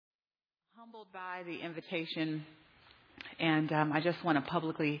humbled by the invitation, and I just want to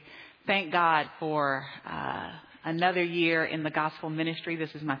publicly thank God for another year in the gospel ministry. This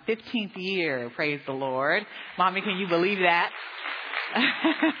is my 15th year, praise the Lord. Mommy, can you believe that?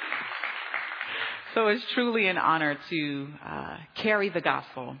 So it's truly an honor to carry the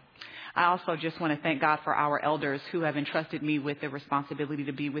gospel. I also just want to thank God for our elders who have entrusted me with the responsibility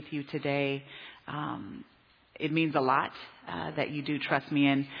to be with you today. It means a lot that you do trust me,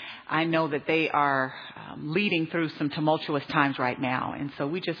 and I know that they are leading through some tumultuous times right now, and so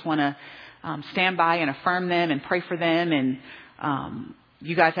we just want to stand by and affirm them and pray for them, and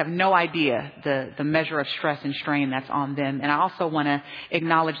you guys have no idea the measure of stress and strain that's on them. And I also want to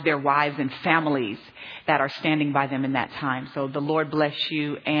acknowledge their wives and families that are standing by them in that time. So the Lord bless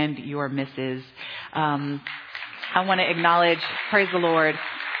you and your misses. I want to acknowledge, praise the Lord,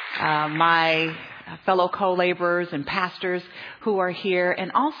 my fellow co-laborers and pastors who are here,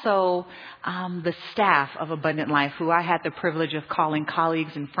 and also the staff of Abundant Life, who I had the privilege of calling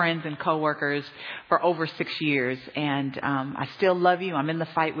colleagues and friends and coworkers for over 6 years. And I still love you. I'm in the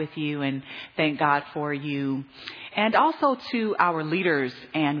fight with you, and thank God for you. And also to our leaders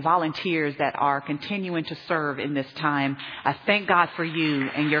and volunteers that are continuing to serve in this time. I thank God for you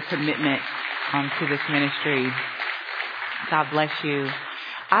and your commitment to this ministry. God bless you.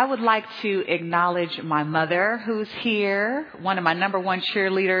 I would like to acknowledge my mother, who's here, one of my number one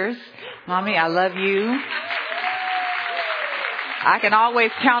cheerleaders. Mommy, I love you. I can always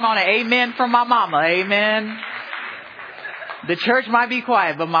count on an amen from my mama. Amen. The church might be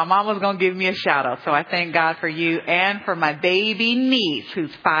quiet, but my mama's going to give me a shout out. So I thank God for you, and for my baby niece,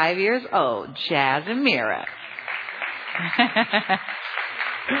 who's 5 years old, Jazz and Mira.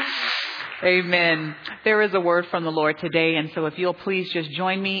 Amen. There is a word from the Lord today, and so if you'll please just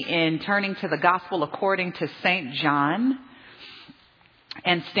join me in turning to the gospel according to St. John,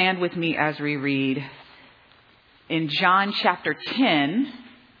 and stand with me as we read in John chapter 10.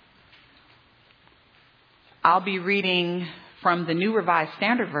 I'll be reading from the New Revised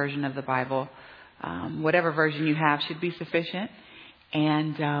Standard Version of the Bible. Whatever version you have should be sufficient,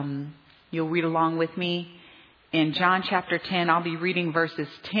 and you'll read along with me. In John chapter 10, I'll be reading verses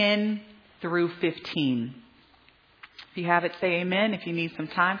 10 through 15. If you have it, say amen. If you need some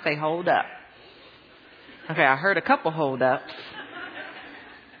time, say hold up. Okay, I heard a couple hold ups.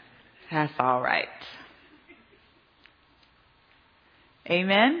 That's all right.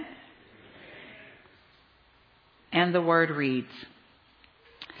 Amen. And the word reads,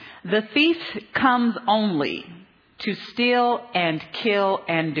 "The thief comes only to steal and kill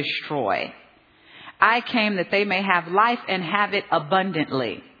and destroy. I came that they may have life and have it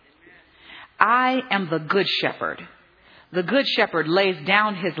abundantly. I am the good shepherd. The good shepherd lays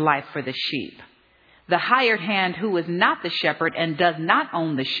down his life for the sheep. The hired hand, who is not the shepherd and does not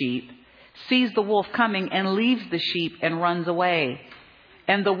own the sheep, sees the wolf coming and leaves the sheep and runs away.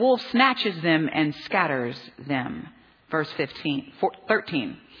 And the wolf snatches them and scatters them." Verse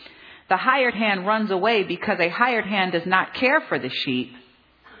 13. "The hired hand runs away because a hired hand does not care for the sheep.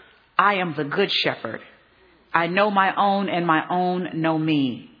 I am the good shepherd. I know my own, and my own know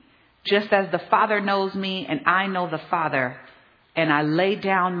me. Just as the Father knows me, and I know the Father, and I lay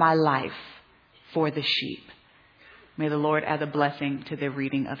down my life for the sheep." May the Lord add a blessing to the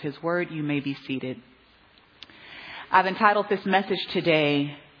reading of his word. You may be seated. I've entitled this message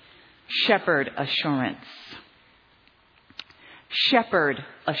today, Shepherd Assurance. Shepherd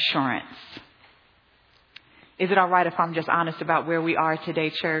Assurance. Is it all right if I'm just honest about where we are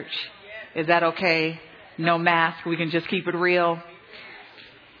today, church? Is that okay? No mask. We can just keep it real.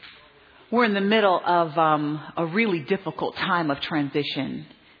 We're in the middle of a really difficult time of transition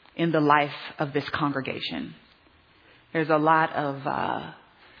in the life of this congregation. There's a lot of,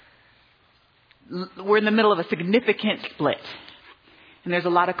 we're in the middle of a significant split. And there's a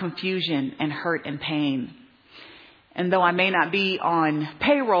lot of confusion and hurt and pain. And though I may not be on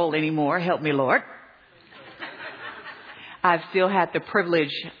payroll anymore, help me, Lord, I've still had the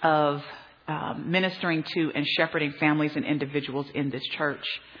privilege of ministering to and shepherding families and individuals in this church.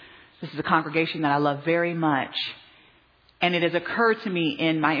 This is a congregation that I love very much. And it has occurred to me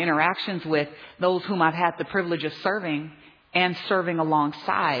in my interactions with those whom I've had the privilege of serving and serving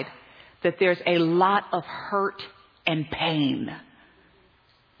alongside that there's a lot of hurt and pain.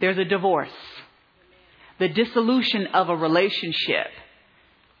 There's a divorce, the dissolution of a relationship.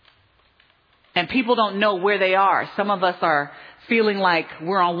 And people don't know where they are. Some of us are feeling like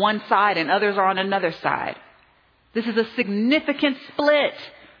we're on one side and others are on another side. This is a significant split.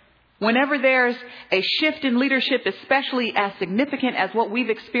 Whenever there's a shift in leadership, especially as significant as what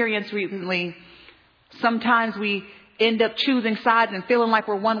we've experienced recently, sometimes we end up choosing sides and feeling like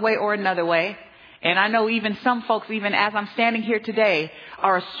we're one way or another way. And I know even some folks, even as I'm standing here today,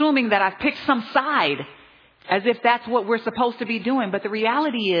 are assuming that I've picked some side as if that's what we're supposed to be doing. But the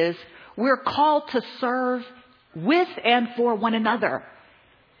reality is we're called to serve with and for one another.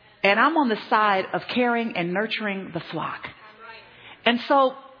 And I'm on the side of caring and nurturing the flock. And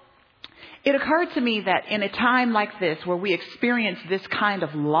so it occurred to me that in a time like this, where we experience this kind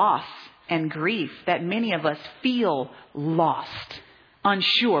of loss and grief, that many of us feel lost,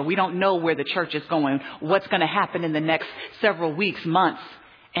 unsure. We don't know where the church is going, what's going to happen in the next several weeks, months,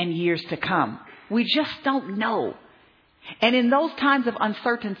 and years to come. We just don't know. And in those times of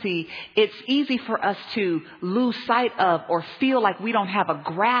uncertainty, it's easy for us to lose sight of or feel like we don't have a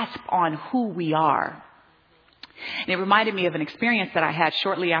grasp on who we are. And it reminded me of an experience that I had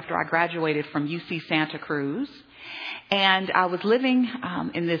shortly after I graduated from UC Santa Cruz. And I was living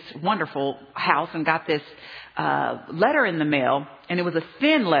in this wonderful house and got this letter in the mail. And it was a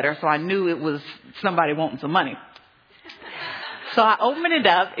thin letter, so I knew it was somebody wanting some money. So I opened it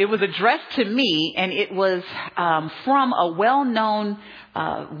up. It was addressed to me, and it was from a well-known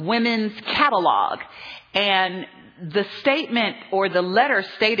women's catalog. And the statement or the letter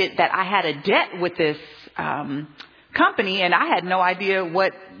stated that I had a debt with this company, and I had no idea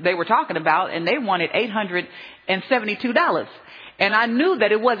what they were talking about, and they wanted $872. And I knew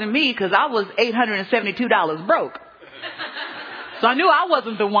that it wasn't me because I was $872 broke. So I knew I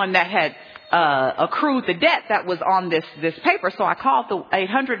wasn't the one that had accrued the debt that was on this paper. So I called the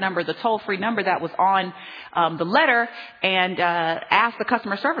 800 number, the toll-free number that was on the letter, and asked the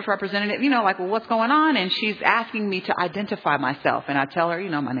customer service representative, well, what's going on? And she's asking me to identify myself. And I tell her,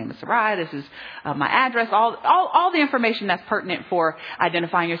 my name is Sarai. This is my address, all the information that's pertinent for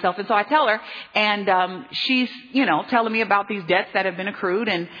identifying yourself. And so I tell her, and she's, telling me about these debts that have been accrued,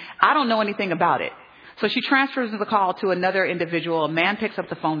 and I don't know anything about it. So she transfers the call to another individual. A man picks up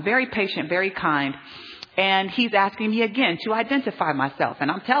the phone, very patient, very kind. And he's asking me again to identify myself.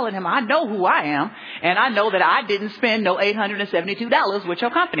 And I'm telling him, I know who I am. And I know that I didn't spend no $872 with your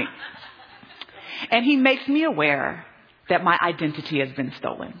company. And he makes me aware that my identity has been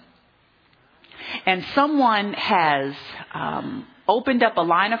stolen. And someone has opened up a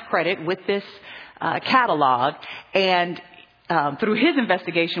line of credit with this catalog, and through his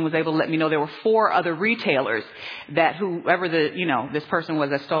investigation was able to let me know there were 4 other retailers that whoever this person was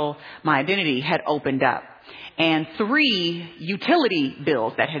that stole my identity had opened up, and 3 utility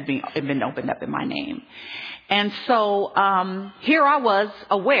bills that had been opened up in my name. And so here I was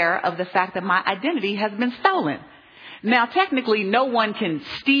aware of the fact that my identity has been stolen. Now, technically, no one can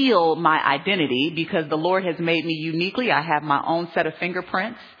steal my identity because the Lord has made me uniquely. I have my own set of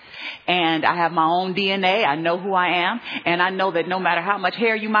fingerprints. And I have my own DNA. I know who I am. And I know that no matter how much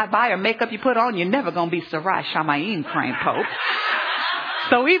hair you might buy or makeup you put on, you're never going to be Sarai Shamayim Crane Pope.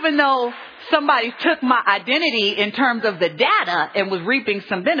 So even though somebody took my identity in terms of the data and was reaping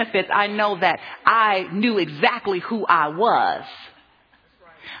some benefits, I know that I knew exactly who I was.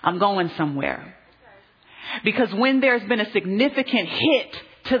 I'm going somewhere. Because when there's been a significant hit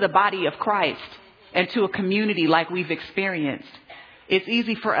to the body of Christ and to a community like we've experienced, it's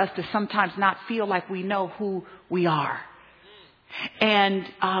easy for us to sometimes not feel like we know who we are. And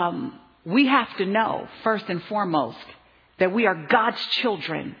we have to know, first and foremost, that we are God's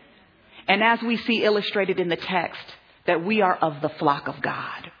children. And as we see illustrated in the text, that we are of the flock of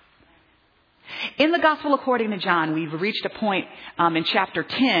God. In the Gospel according to John, we've reached a point in chapter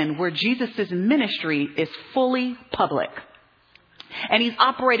 10 where Jesus' ministry is fully public. And he's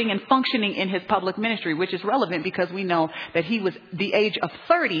operating and functioning in his public ministry, which is relevant because we know that he was the age of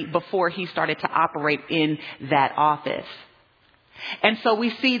 30 before he started to operate in that office. And so we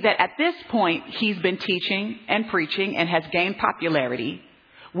see that at this point, he's been teaching and preaching and has gained popularity,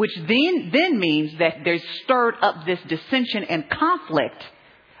 which then means that there's stirred up this dissension and conflict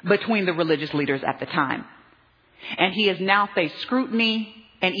between the religious leaders at the time. And he has now faced scrutiny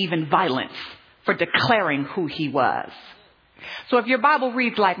and even violence for declaring who he was. So if your Bible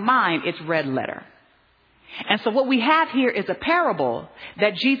reads like mine, it's red letter. And so what we have here is a parable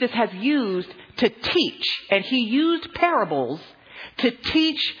that Jesus has used to teach. And he used parables to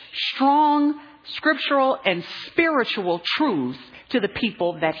teach strong scriptural and spiritual truths to the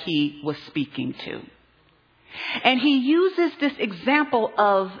people that he was speaking to. And he uses this example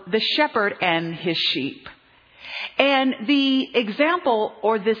of the shepherd and his sheep. And the example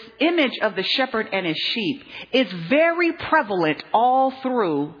or this image of the shepherd and his sheep is very prevalent all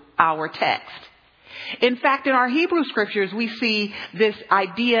through our text. In fact, in our Hebrew scriptures, we see this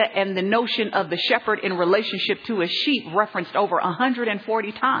idea and the notion of the shepherd in relationship to a sheep referenced over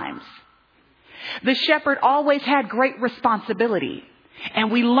 140 times. The shepherd always had great responsibility.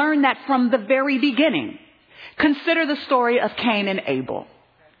 And we learn that from the very beginning. Consider the story of Cain and Abel.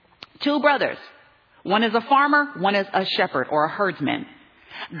 Two brothers. One is a farmer, one is a shepherd or a herdsman.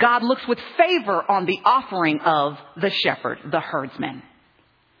 God looks with favor on the offering of the shepherd, the herdsman.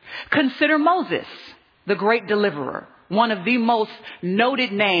 Consider Moses, the great deliverer, one of the most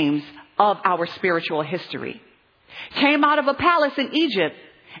noted names of our spiritual history. Came out of a palace in Egypt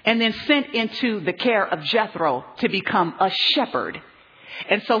and then sent into the care of Jethro to become a shepherd.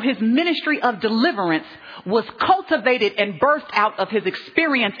 And so his ministry of deliverance was cultivated and birthed out of his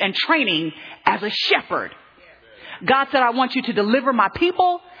experience and training as a shepherd. God said, I want you to deliver my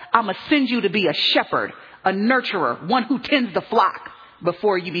people. I'm going to send you to be a shepherd, a nurturer, one who tends the flock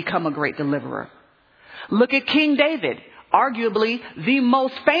before you become a great deliverer. Look at King David, arguably the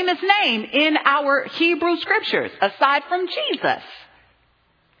most famous name in our Hebrew scriptures, aside from Jesus.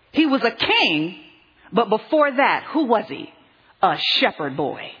 He was a king, but before that, who was he? A shepherd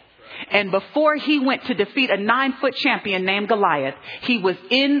boy. And before he went to defeat a 9-foot champion named Goliath, he was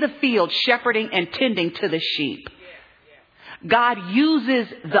in the field shepherding and tending to the sheep. God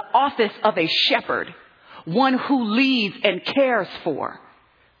uses the office of a shepherd, one who leads and cares for,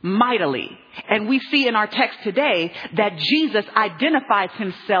 mightily. And we see in our text today that Jesus identifies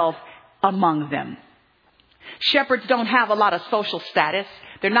himself among them. Shepherds don't have a lot of social status.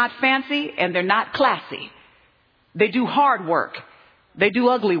 They're not fancy and they're not classy. They do hard work. They do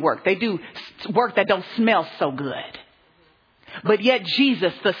ugly work. They do work that don't smell so good. But yet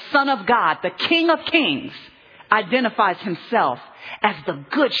Jesus, the Son of God, the King of Kings, identifies himself as the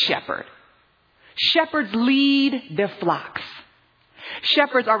good shepherd. Shepherds lead their flocks.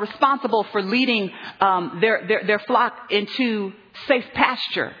 Shepherds are responsible for leading their flock into safe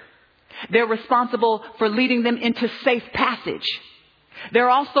pasture. They're responsible for leading them into safe passage. They're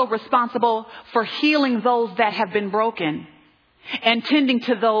also responsible for healing those that have been broken and tending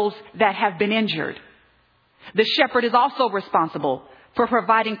to those that have been injured. The shepherd is also responsible for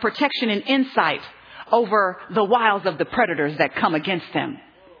providing protection and insight over the wiles of the predators that come against them.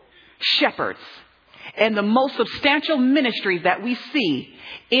 Shepherds. And the most substantial ministries that we see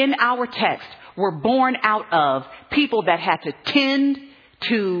in our text were born out of people that had to tend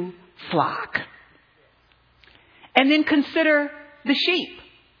to flock. And then consider the sheep.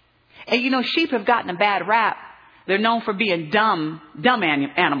 And you know, sheep have gotten a bad rap. They're known for being dumb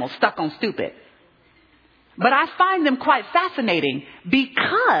animals, stuck on stupid. But I find them quite fascinating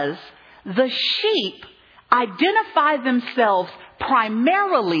because the sheep identify themselves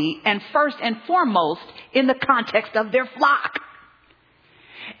primarily and first and foremost in the context of their flock.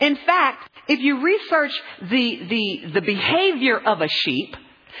 In fact, if you research the behavior of a sheep,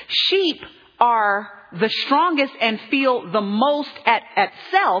 sheep are the strongest and feel the most at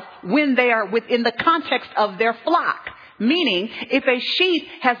self when they are within the context of their flock. Meaning, if a sheep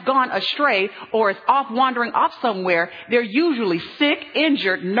has gone astray or is off wandering off somewhere, they're usually sick,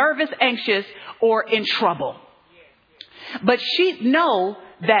 injured, nervous, anxious, or in trouble. But sheep know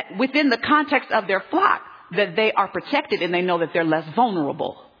that within the context of their flock, that they are protected and they know that they're less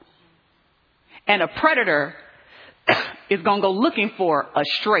vulnerable. And a predator is going to go looking for a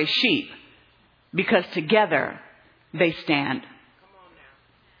stray sheep because together they stand.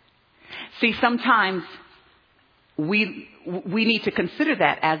 See, sometimes we need to consider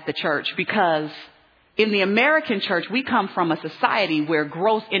that as the church, because in the American church, we come from a society where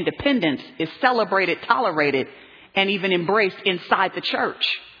gross independence is celebrated, tolerated, and even embraced inside the church.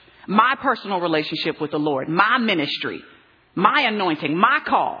 My personal relationship with the Lord, my ministry, my anointing, my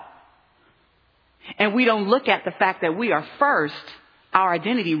call. And we don't look at the fact that we are first, our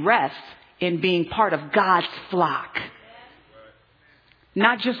identity rests in being part of God's flock.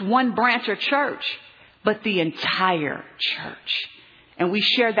 Not just one branch or church, but the entire church. And we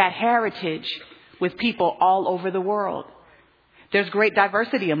share that heritage with people all over the world. There's great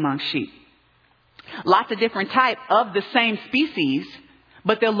diversity among sheep. Lots of different types of the same species,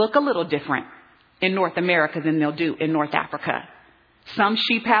 but they'll look a little different in North America than they'll do in North Africa. Some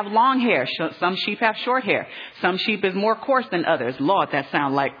sheep have long hair. Some sheep have short hair. Some sheep is more coarse than others. Lord, that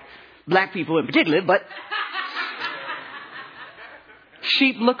sounds like black people in particular, but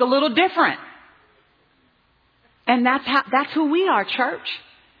sheep look a little different. And that's who we are, church.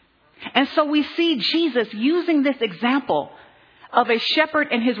 And so we see Jesus using this example of a shepherd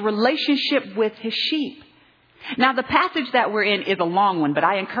and his relationship with his sheep. Now, the passage that we're in is a long one, but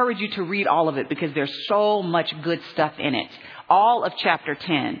I encourage you to read all of it because there's so much good stuff in it. All of chapter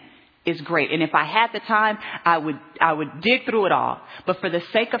 10 is great. And if I had the time, I would dig through it all. But for the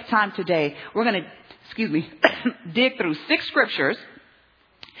sake of time today, we're going to, dig through 6 scriptures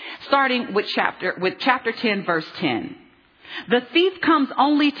Starting with chapter 10, verse 10. The thief comes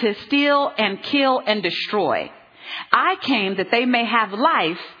only to steal and kill and destroy. I came that they may have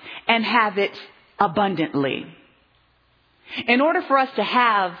life and have it abundantly. In order for us to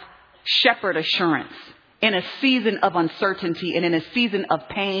have shepherd assurance in a season of uncertainty and in a season of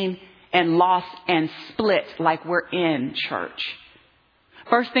pain and loss and split like we're in, church,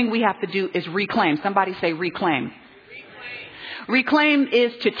 first thing we have to do is reclaim. Somebody say reclaim. Reclaim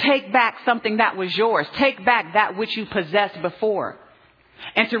is to take back something that was yours. Take back that which you possessed before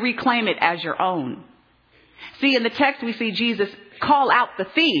and to reclaim it as your own. See, in the text, we see Jesus call out the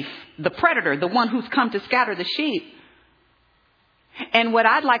thief, the predator, the one who's come to scatter the sheep. And what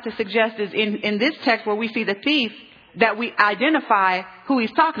I'd like to suggest is in this text where we see the thief, that we identify who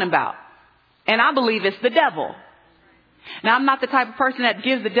he's talking about. And I believe it's the devil. Now, I'm not the type of person that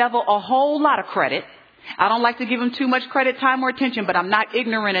gives the devil a whole lot of credit. I don't like to give him too much credit, time, or attention, but I'm not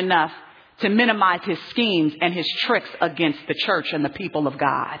ignorant enough to minimize his schemes and his tricks against the church and the people of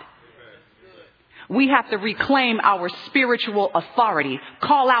God. We have to reclaim our spiritual authority,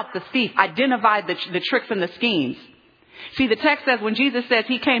 call out the thief, identify the tricks and the schemes. See, the text says when Jesus says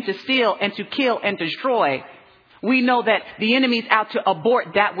he came to steal and to kill and destroy, we know that the enemy's out to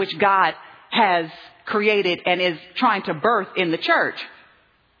abort that which God has created and is trying to birth in the church.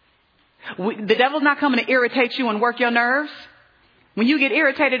 The devil's not coming to irritate you and work your nerves. When you get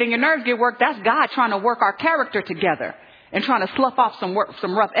irritated and your nerves get worked, that's God trying to work our character together and trying to slough off some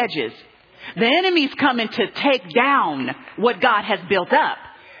rough edges. The enemy's coming to take down what God has built up.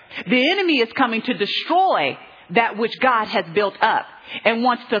 The enemy is coming to destroy that which God has built up and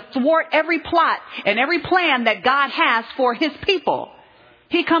wants to thwart every plot and every plan that God has for his people.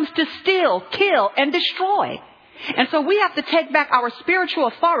 He comes to steal, kill, and destroy. And so we have to take back our spiritual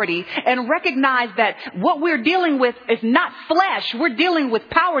authority and recognize that what we're dealing with is not flesh. We're dealing with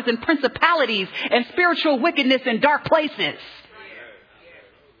powers and principalities and spiritual wickedness in dark places.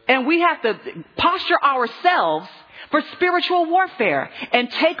 And we have to posture ourselves for spiritual warfare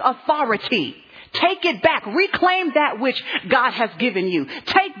and take authority. Take it back. Reclaim that which God has given you.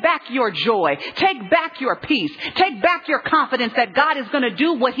 Take back your joy. Take back your peace. Take back your confidence that God is going to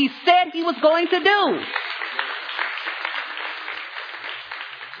do what he said he was going to do.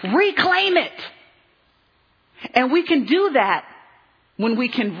 Reclaim it. And we can do that when we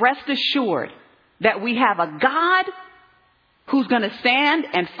can rest assured that we have a God who's going to stand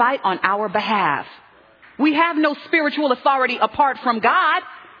and fight on our behalf. We have no spiritual authority apart from God.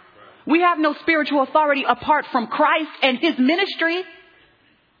 We have no spiritual authority apart from Christ and his ministry.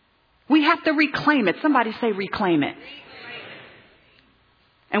 We have to reclaim it. Somebody say reclaim it.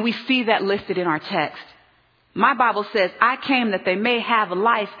 And we see that listed in our text. My Bible says, I came that they may have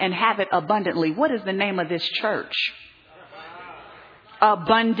life and have it abundantly. What is the name of this church?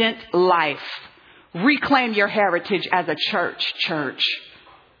 Abundant life. Reclaim your heritage as a church.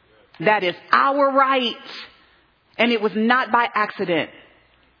 That is our right. And it was not by accident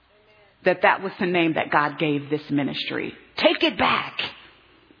that was the name that God gave this ministry. Take it back.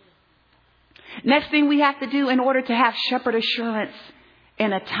 Next thing we have to do in order to have shepherd assurance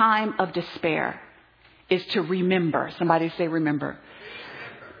in a time of despair is to remember. Somebody say remember.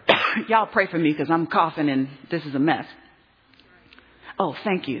 Y'all pray for me because I'm coughing and this is a mess. Oh,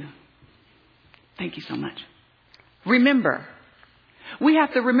 thank you. Thank you so much. Remember. We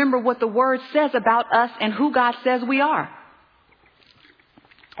have to remember what the word says about us and who God says we are.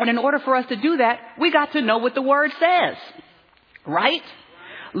 And in order for us to do that, we got to know what the word says. Right?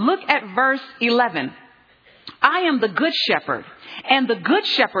 Look at verse 11. I am the good shepherd, and the good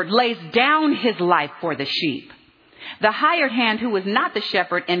shepherd lays down his life for the sheep. The hired hand who is not the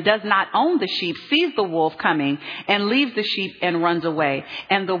shepherd and does not own the sheep sees the wolf coming and leaves the sheep and runs away.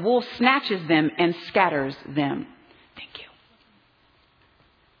 And the wolf snatches them and scatters them. Thank you.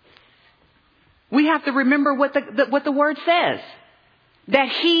 We have to remember what the word says. That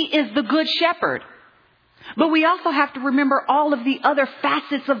he is the good shepherd. But we also have to remember all of the other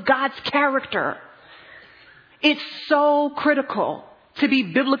facets of God's character. It's so critical to be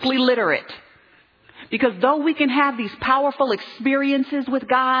biblically literate. Because though we can have these powerful experiences with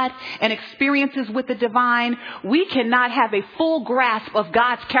God and experiences with the divine, we cannot have a full grasp of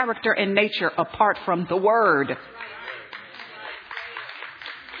God's character and nature apart from the word.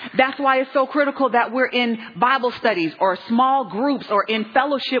 That's why it's so critical that we're in Bible studies or small groups or in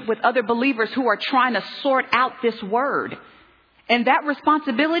fellowship with other believers who are trying to sort out this word. And that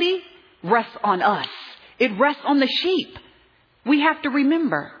responsibility rests on us. It rests on the sheep. We have to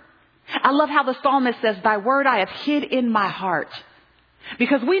remember. I love how the psalmist says, thy word I have hid in my heart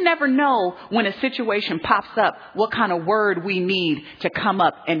Because we never know when a situation pops up what kind of word we need to come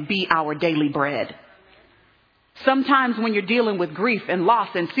up and be our daily bread. Sometimes when you're dealing with grief and loss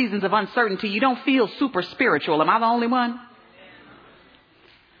and seasons of uncertainty, you don't feel super spiritual. Am I the only one?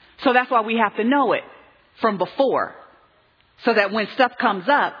 So that's why we have to know it from before. So that when stuff comes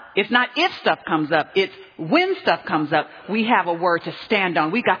up, it's not if stuff comes up, it's when stuff comes up, we have a word to stand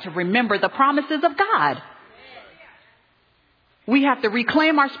on. We got to remember the promises of God. We have to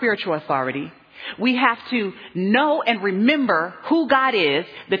reclaim our spiritual authority. We have to know and remember who God is.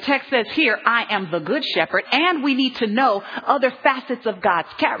 The text says here, I am the good shepherd. And we need to know other facets of God's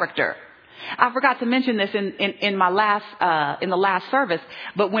character. I forgot to mention this in the last service.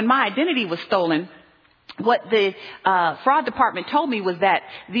 But when my identity was stolen, what the fraud department told me was that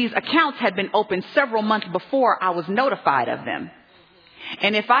these accounts had been opened several months before I was notified of them.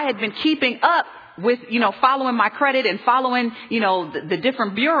 And if I had been keeping up with, following my credit and following, the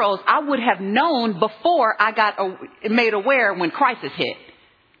different bureaus, I would have known before I got made aware when crisis hit.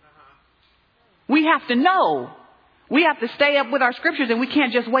 We have to know. We have to stay up with our scriptures, and we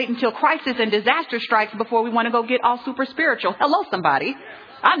can't just wait until crisis and disaster strikes before we want to go get all super spiritual. Hello, somebody.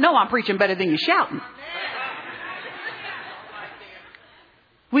 I know I'm preaching better than you're shouting.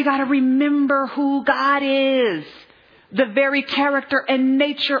 We got to remember who God is. The very character and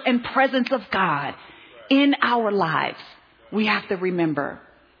nature and presence of God in our lives. We have to remember.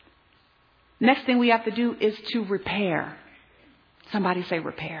 Next thing we have to do is to repair. Somebody say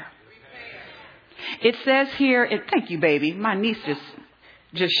repair. It says here, thank you, baby. My niece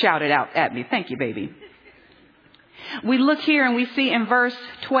just shouted out at me. Thank you, baby. We look here and we see in verse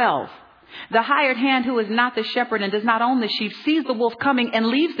 12. The hired hand who is not the shepherd and does not own the sheep sees the wolf coming and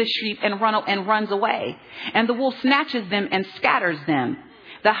leaves the sheep and runs away. And the wolf snatches them and scatters them.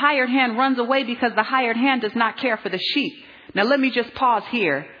 The hired hand runs away because the hired hand does not care for the sheep. Now let me just pause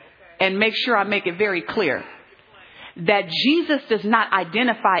here and make sure I make it very clear that Jesus does not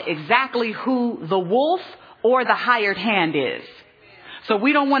identify exactly who the wolf or the hired hand is. So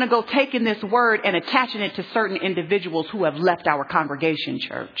we don't want to go taking this word and attaching it to certain individuals who have left our congregation,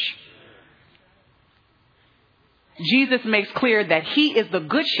 church. Jesus makes clear that he is the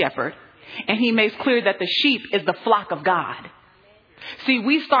good shepherd, and he makes clear that the sheep is the flock of God. See,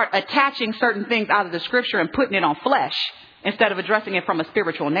 we start attaching certain things out of the scripture and putting it on flesh instead of addressing it from a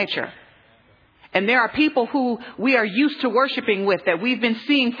spiritual nature. And there are people who we are used to worshiping with that we've been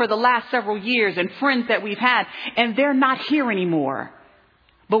seeing for the last several years and friends that we've had, and they're not here anymore.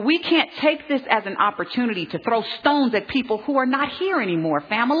 But we can't take this as an opportunity to throw stones at people who are not here anymore,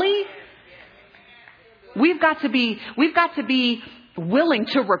 family. We've got to be willing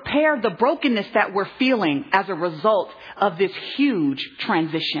to repair the brokenness that we're feeling as a result of this huge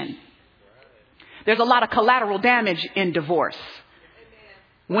transition. There's a lot of collateral damage in divorce.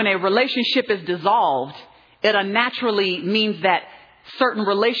 When a relationship is dissolved, it unnaturally means that certain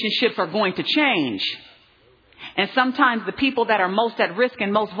relationships are going to change. And sometimes the people that are most at risk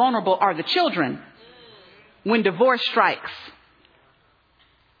and most vulnerable are the children. When divorce strikes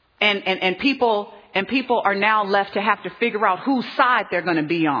and people are now left to have to figure out whose side they're going to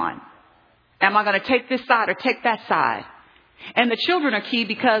be on. Am I going to take this side or take that side? And the children are key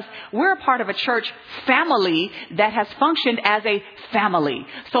because we're a part of a church family that has functioned as a family.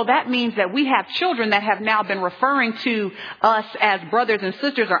 So that means that we have children that have now been referring to us as brothers and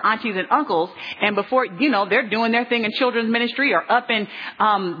sisters or aunties and uncles. And before, they're doing their thing in children's ministry or up in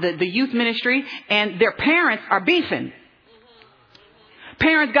the youth ministry, and their parents are beefing.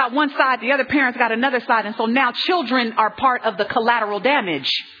 Parents got one side, the other parents got another side. And so now children are part of the collateral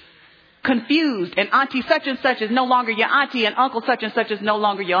damage. Confused, and auntie such and such is no longer your auntie, and uncle such and such is no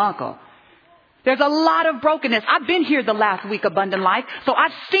longer your uncle. There's a lot of brokenness. I've been here the last week, Abundant Life, so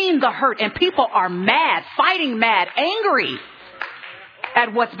I've seen the hurt, and people are mad, fighting mad, angry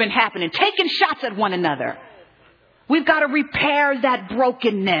at what's been happening, taking shots at one another. We've got to repair that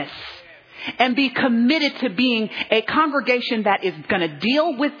brokenness and be committed to being a congregation that is going to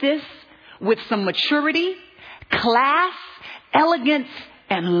deal with this with some maturity, class, elegance,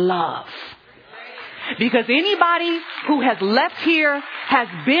 and love. Because anybody who has left here has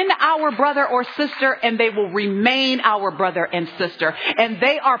been our brother or sister, and they will remain our brother and sister. And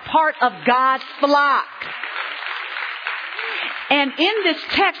they are part of God's flock. And in this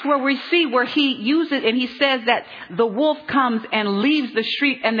text where he uses and he says that the wolf comes and leaves the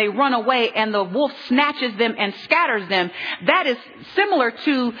sheep and they run away and the wolf snatches them and scatters them. That is similar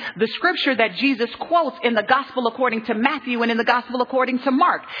to the scripture that Jesus quotes in the gospel according to Matthew and in the gospel according to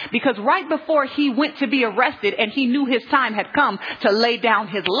Mark. Because right before he went to be arrested and he knew his time had come to lay down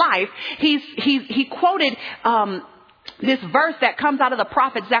his life, he quoted this verse that comes out of the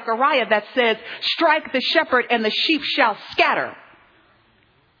prophet Zechariah that says, strike the shepherd and the sheep shall scatter.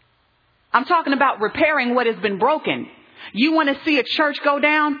 I'm talking about repairing what has been broken. You want to see a church go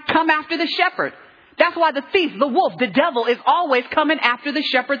down? Come after the shepherd. That's why the thief, the wolf, the devil is always coming after the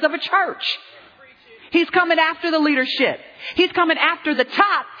shepherds of a church. He's coming after the leadership. He's coming after the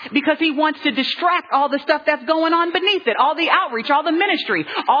top because he wants to distract all the stuff that's going on beneath it. All the outreach, all the ministry,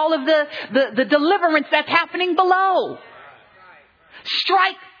 all of the deliverance that's happening below.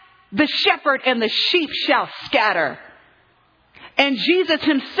 Strike the shepherd and the sheep shall scatter. And Jesus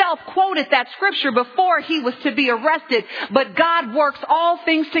himself quoted that scripture before he was to be arrested. But God works all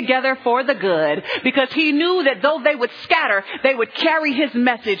things together for the good, because he knew that though they would scatter, they would carry his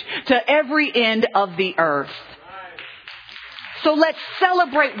message to every end of the earth. So let's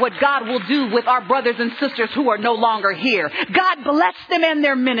celebrate what God will do with our brothers and sisters who are no longer here. God bless them in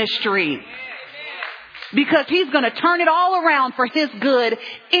their ministry, because he's going to turn it all around for his good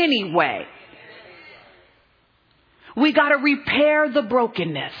anyway. We got to repair the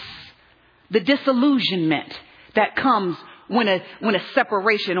brokenness, the disillusionment that comes when a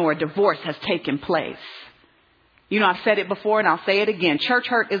separation or a divorce has taken place. You know, I've said it before and I'll say it again. Church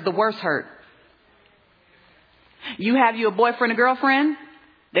hurt is the worst hurt. You have a boyfriend or girlfriend,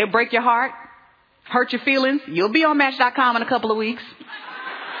 they'll break your heart, hurt your feelings. You'll be on Match.com in a couple of weeks.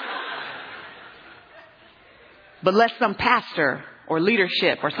 But let some pastor or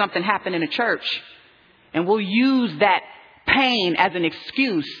leadership or something happen in a church, and we'll use that pain as an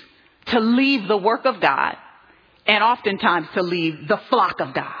excuse to leave the work of God, and oftentimes to leave the flock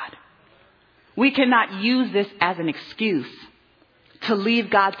of God. We cannot use this as an excuse to leave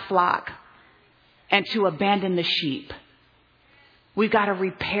God's flock and to abandon the sheep. We've got to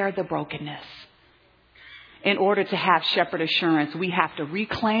repair the brokenness. In order to have shepherd assurance, we have to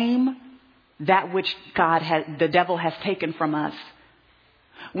reclaim that which the devil has taken from us.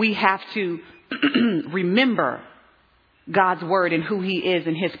 We have to remember God's word and who he is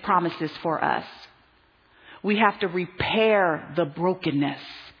and his promises for us. We have to repair the brokenness,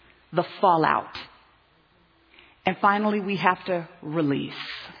 the fallout. And finally, we have to release.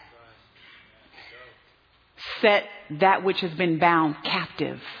 Set that which has been bound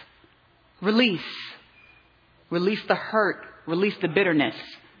captive. Release. Release the hurt. Release the bitterness.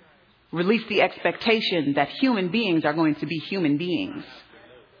 Release the expectation that human beings are going to be human beings.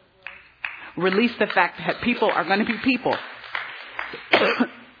 Release the fact that people are going to be people.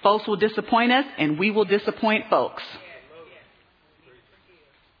 Folks will disappoint us and we will disappoint folks.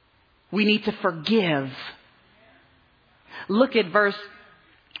 We need to forgive. Look at verse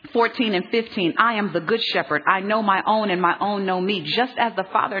 14 and 15. I am the good shepherd. I know my own and my own know me, just as the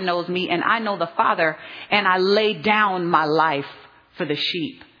Father knows me, and I know the Father, and I lay down my life for the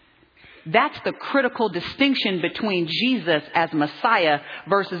sheep. That's the critical distinction between Jesus as Messiah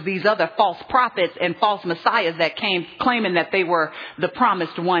versus these other false prophets and false messiahs that came claiming that they were the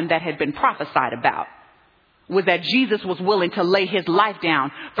promised one that had been prophesied about. Was that Jesus was willing to lay his life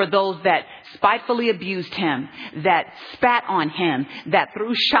down for those that spitefully abused him, that spat on him, that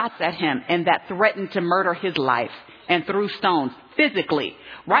threw shots at him, and that threatened to murder his life and threw stones physically.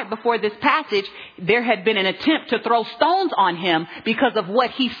 Right before this passage, there had been an attempt to throw stones on him because of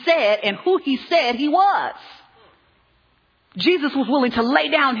what he said and who he said he was. Jesus was willing to lay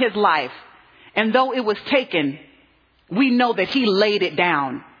down his life. And though it was taken, we know that he laid it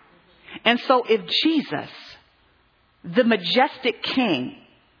down. And so if Jesus, the majestic King,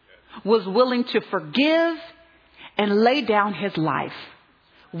 was willing to forgive and lay down his life,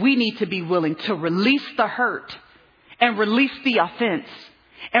 we need to be willing to release the hurt and release the offense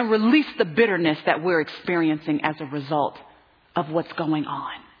and release the bitterness that we're experiencing as a result of what's going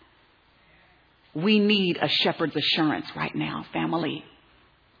on. We need a shepherd's assurance right now, family.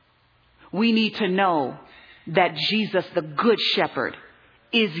 We need to know that Jesus, the good shepherd,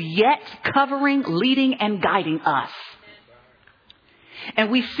 is yet covering, leading, and guiding us.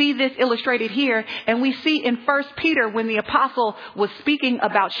 And we see this illustrated here, and we see in 1 Peter when the apostle was speaking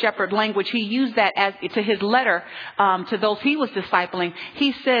about shepherd language, he used that as to his letter to those he was discipling.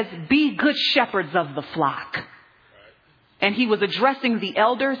 He says, be good shepherds of the flock. And he was addressing the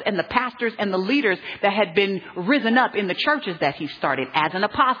elders and the pastors and the leaders that had been risen up in the churches that he started as an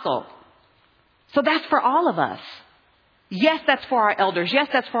apostle. So that's for all of us. Yes, that's for our elders. Yes,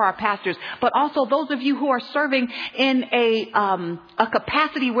 that's for our pastors. But also those of you who are serving in a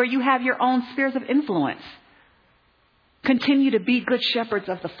capacity where you have your own spheres of influence. Continue to be good shepherds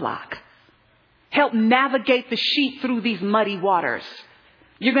of the flock. Help navigate the sheep through these muddy waters.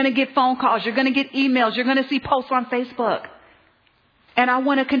 You're going to get phone calls. You're going to get emails. You're going to see posts on Facebook. And I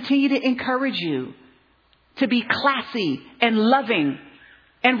want to continue to encourage you to be classy and loving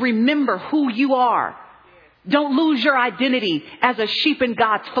and remember who you are. Don't lose your identity as a sheep in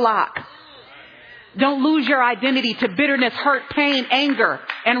God's flock. Don't lose your identity to bitterness, hurt, pain, anger,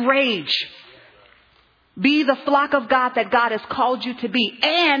 and rage. Be the flock of God that God has called you to be.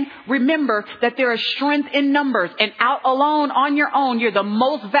 And remember that there is strength in numbers. And out alone on your own, you're the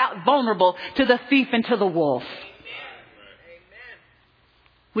most vulnerable to the thief and to the wolf.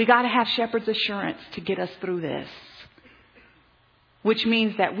 We got to have shepherd's assurance to get us through this. Which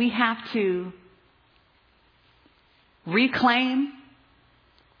means that we have to reclaim,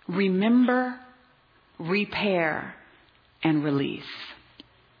 remember, repair, and release.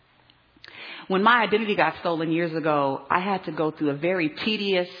 When my identity got stolen years ago, I had to go through a very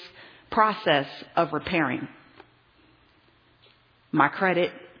tedious process of repairing my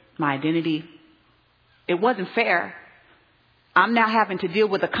credit, my identity. It wasn't fair. I'm now having to deal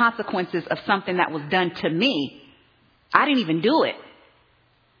with the consequences of something that was done to me. I didn't even do it.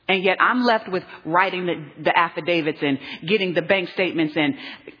 And yet I'm left with writing the affidavits and getting the bank statements and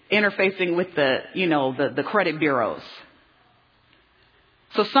interfacing with the credit bureaus.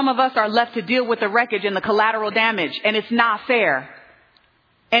 So some of us are left to deal with the wreckage and the collateral damage, and it's not fair.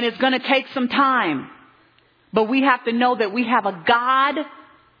 And it's going to take some time. But we have to know that we have a God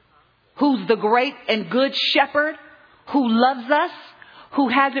who's the great and good shepherd, who loves us, who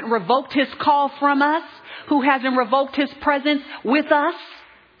hasn't revoked his call from us, who hasn't revoked his presence with us,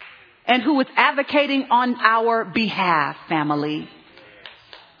 and who is advocating on our behalf, family.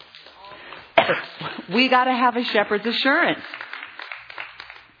 We got to have a shepherd's assurance.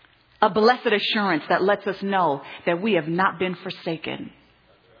 A blessed assurance that lets us know that we have not been forsaken.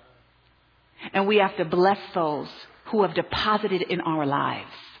 And we have to bless those who have deposited in our lives.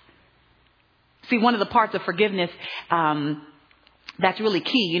 See, one of the parts of forgiveness that's really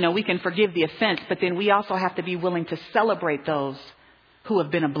key. We can forgive the offense, but then we also have to be willing to celebrate those who have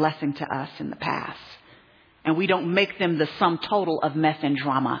been a blessing to us in the past. And we don't make them the sum total of mess and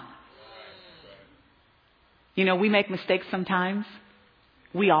drama. We make mistakes sometimes.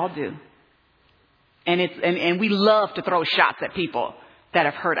 We all do. And we love to throw shots at people that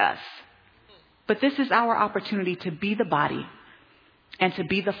have hurt us. But this is our opportunity to be the body and to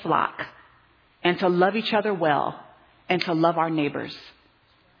be the flock and to love each other well and to love our neighbors,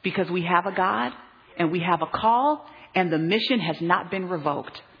 because we have a God and we have a call and the mission has not been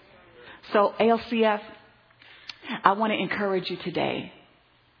revoked. So ALCF, I want to encourage you today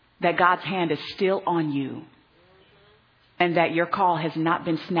that God's hand is still on you and that your call has not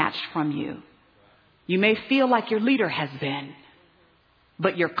been snatched from you. You may feel like your leader has been,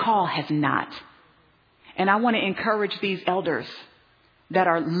 but your call has not. And I want to encourage these elders that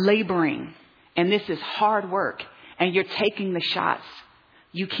are laboring, and this is hard work, and you're taking the shots.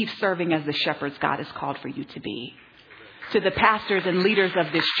 You keep serving as the shepherds God has called for you to be. To the pastors and leaders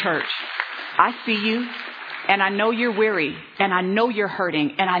of this church, I see you, and I know you're weary, and I know you're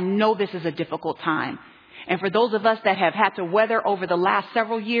hurting, and I know this is a difficult time. And for those of us that have had to weather over the last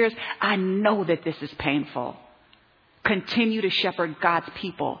several years, I know that this is painful. Continue to shepherd God's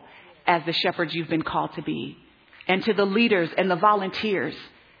people as the shepherds you've been called to be. And to the leaders and the volunteers,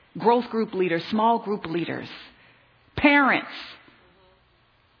 growth group leaders, small group leaders, parents,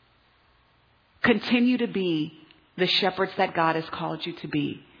 continue to be the shepherds that God has called you to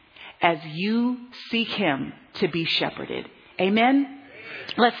be as you seek him to be shepherded. Amen?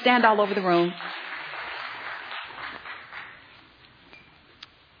 Let's stand all over the room.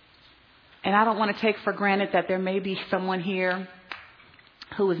 And I don't want to take for granted that there may be someone here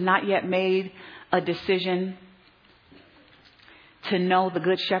who has not yet made a decision to know the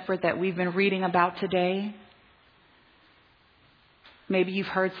good shepherd that we've been reading about today. Maybe you've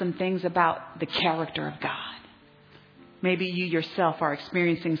heard some things about the character of God. Maybe you yourself are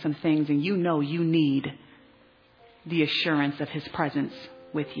experiencing some things and you know you need the assurance of his presence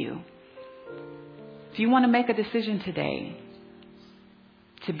with you. If you want to make a decision today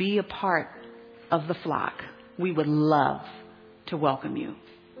to be a part of the flock, we would love to welcome you.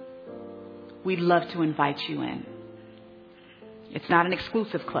 We'd love to invite you in. It's not an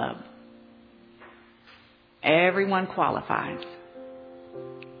exclusive club. Everyone qualifies.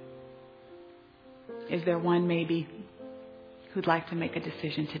 Is there one maybe who'd like to make a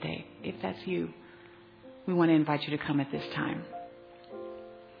decision today? If that's you, we want to invite you to come at this time.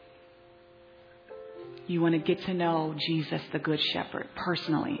 You want to get to know Jesus, the Good Shepherd,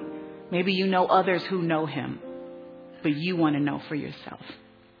 personally. Maybe you know others who know him, but you want to know for yourself.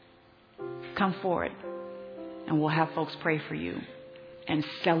 Come forward, and we'll have folks pray for you and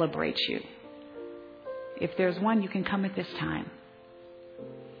celebrate you. If there's one, you can come at this time.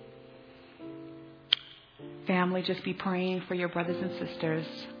 Family, just be praying for your brothers and sisters.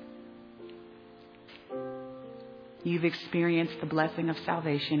 You've experienced the blessing of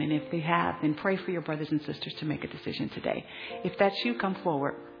salvation, and if they have, then pray for your brothers and sisters to make a decision today. If that's you, come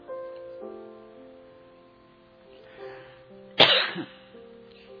forward.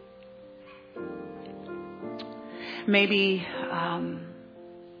 Maybe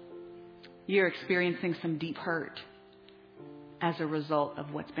you're experiencing some deep hurt as a result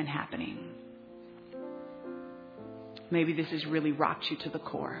of what's been happening. Maybe this has really rocked you to the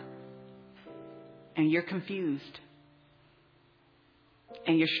core, and you're confused,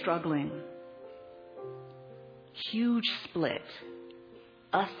 and you're struggling. Huge split,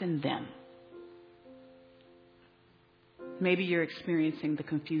 us and them. Maybe you're experiencing the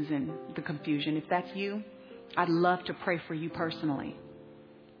confusion. If that's you, I'd love to pray for you personally,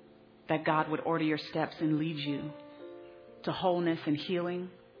 that God would order your steps and lead you to wholeness and healing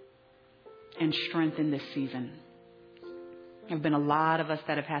and strength in this season. There have been a lot of us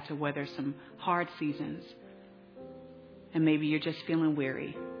that have had to weather some hard seasons, and maybe you're just feeling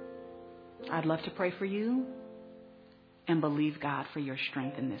weary. I'd love to pray for you and believe God for your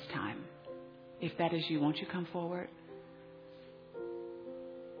strength in this time. If that is you, won't you come forward?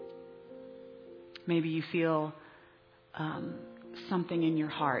 Maybe you feel something in your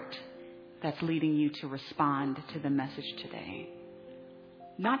heart that's leading you to respond to the message today.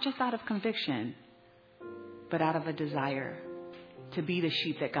 Not just out of conviction, but out of a desire to be the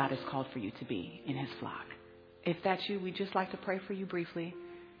sheep that God has called for you to be in his flock. If that's you, we'd just like to pray for you briefly,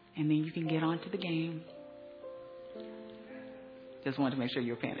 and then you can get on to the game. Just wanted to make sure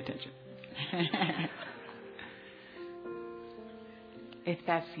you were paying attention. If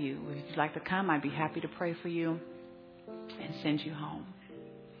that's you, if you'd like to come, I'd be happy to pray for you and send you home.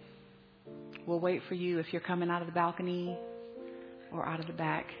 We'll wait for you if you're coming out of the balcony or out of the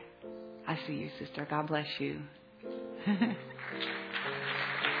back. I see you, sister. God bless you.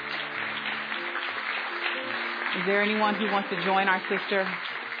 Is there anyone who wants to join our sister?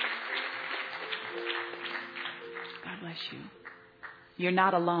 God bless you. You're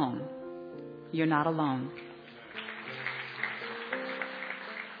not alone. You're not alone.